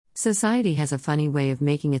Society has a funny way of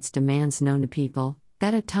making its demands known to people,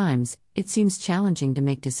 that at times, it seems challenging to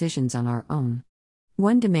make decisions on our own.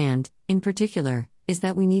 One demand, in particular, is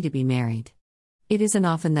that we need to be married. It isn't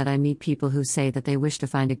often that I meet people who say that they wish to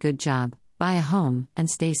find a good job, buy a home, and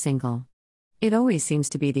stay single. It always seems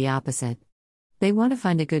to be the opposite. They want to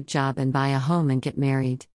find a good job and buy a home and get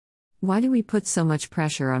married. Why do we put so much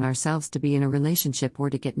pressure on ourselves to be in a relationship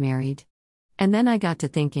or to get married? And then I got to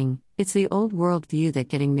thinking, it's the old world view that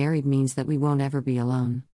getting married means that we won't ever be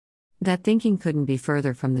alone. That thinking couldn't be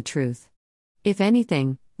further from the truth. If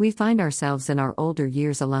anything, we find ourselves in our older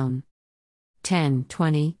years alone. 10,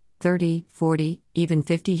 20, 30, 40, even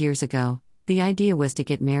 50 years ago, the idea was to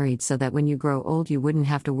get married so that when you grow old you wouldn't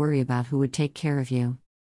have to worry about who would take care of you.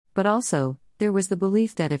 But also, there was the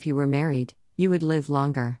belief that if you were married, you would live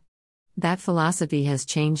longer. That philosophy has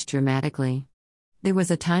changed dramatically. There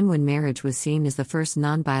was a time when marriage was seen as the first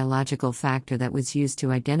non-biological factor that was used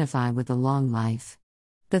to identify with a long life.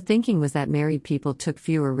 The thinking was that married people took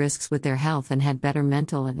fewer risks with their health and had better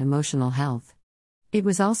mental and emotional health. It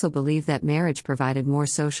was also believed that marriage provided more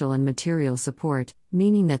social and material support,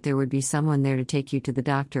 meaning that there would be someone there to take you to the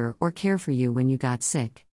doctor or care for you when you got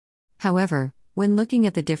sick. However, when looking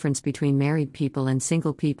at the difference between married people and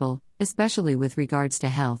single people, especially with regards to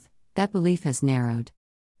health, that belief has narrowed.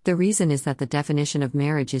 The reason is that the definition of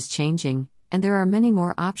marriage is changing, and there are many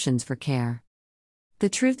more options for care. The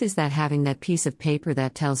truth is that having that piece of paper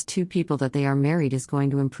that tells two people that they are married is going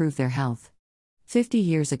to improve their health. 50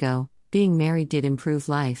 years ago, being married did improve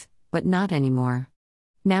life, but not anymore.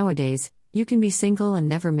 Nowadays, you can be single and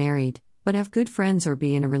never married, but have good friends or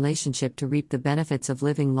be in a relationship to reap the benefits of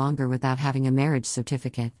living longer without having a marriage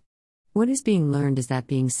certificate. What is being learned is that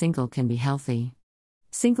being single can be healthy.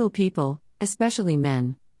 Single people, especially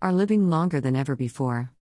men, are living longer than ever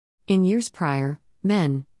before. In years prior,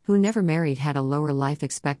 men who never married had a lower life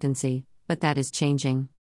expectancy, but that is changing.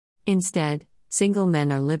 Instead, single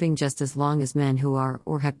men are living just as long as men who are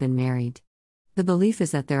or have been married. The belief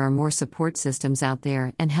is that there are more support systems out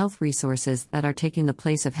there and health resources that are taking the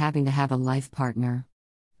place of having to have a life partner.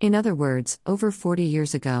 In other words, over 40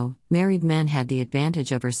 years ago, married men had the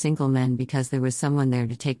advantage over single men because there was someone there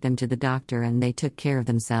to take them to the doctor and they took care of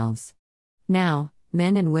themselves. Now,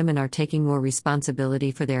 men and women are taking more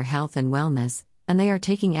responsibility for their health and wellness, and they are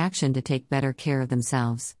taking action to take better care of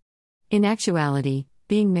themselves. In actuality,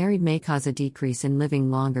 being married may cause a decrease in living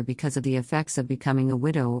longer because of the effects of becoming a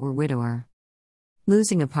widow or widower.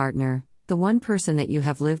 Losing a partner, the one person that you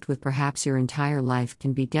have lived with perhaps your entire life,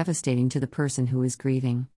 can be devastating to the person who is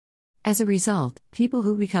grieving. As a result, people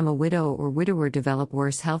who become a widow or widower develop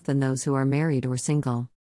worse health than those who are married or single.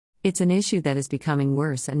 It's an issue that is becoming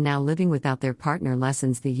worse, and now living without their partner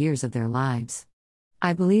lessens the years of their lives.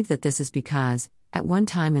 I believe that this is because, at one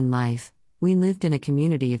time in life, we lived in a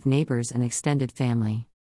community of neighbors and extended family.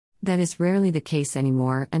 That is rarely the case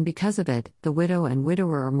anymore, and because of it, the widow and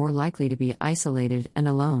widower are more likely to be isolated and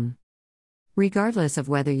alone. Regardless of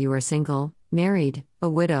whether you are single, married, a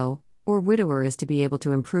widow, or widower, is to be able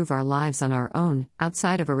to improve our lives on our own,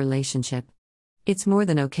 outside of a relationship. It's more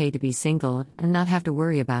than okay to be single and not have to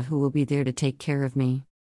worry about who will be there to take care of me.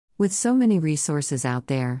 With so many resources out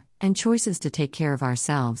there, and choices to take care of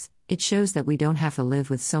ourselves, it shows that we don't have to live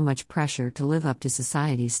with so much pressure to live up to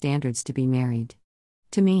society's standards to be married.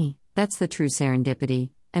 To me, that's the true serendipity,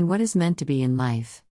 and what is meant to be in life.